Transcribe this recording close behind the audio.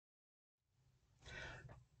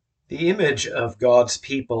The image of God's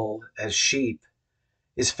people as sheep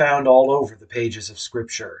is found all over the pages of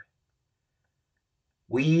Scripture.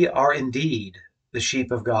 We are indeed the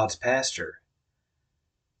sheep of God's pasture.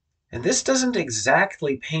 And this doesn't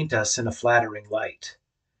exactly paint us in a flattering light.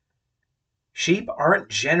 Sheep aren't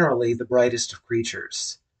generally the brightest of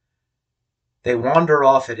creatures. They wander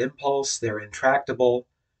off at impulse, they're intractable,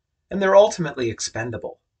 and they're ultimately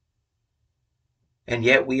expendable. And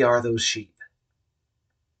yet we are those sheep.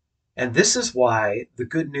 And this is why the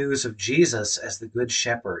good news of Jesus as the Good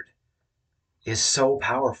Shepherd is so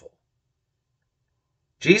powerful.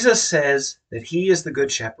 Jesus says that he is the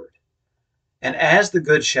Good Shepherd. And as the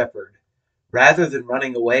Good Shepherd, rather than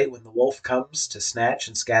running away when the wolf comes to snatch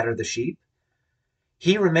and scatter the sheep,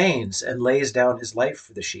 he remains and lays down his life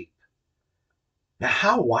for the sheep. Now,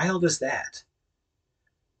 how wild is that?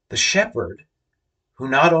 The shepherd, who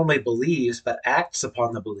not only believes but acts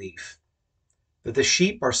upon the belief that the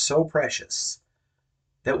sheep are so precious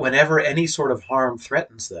that whenever any sort of harm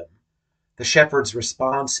threatens them, the shepherd's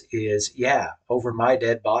response is, yeah, over my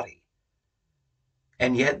dead body.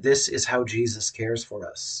 And yet this is how Jesus cares for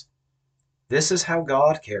us. This is how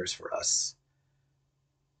God cares for us.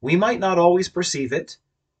 We might not always perceive it.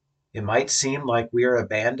 It might seem like we are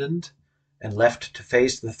abandoned and left to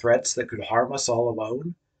face the threats that could harm us all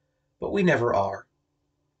alone, but we never are.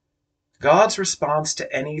 God's response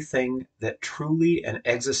to anything that truly and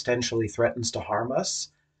existentially threatens to harm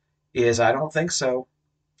us is, I don't think so.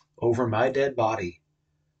 Over my dead body,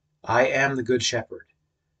 I am the Good Shepherd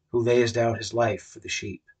who lays down his life for the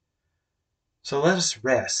sheep. So let us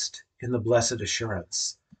rest in the blessed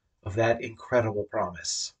assurance of that incredible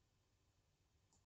promise.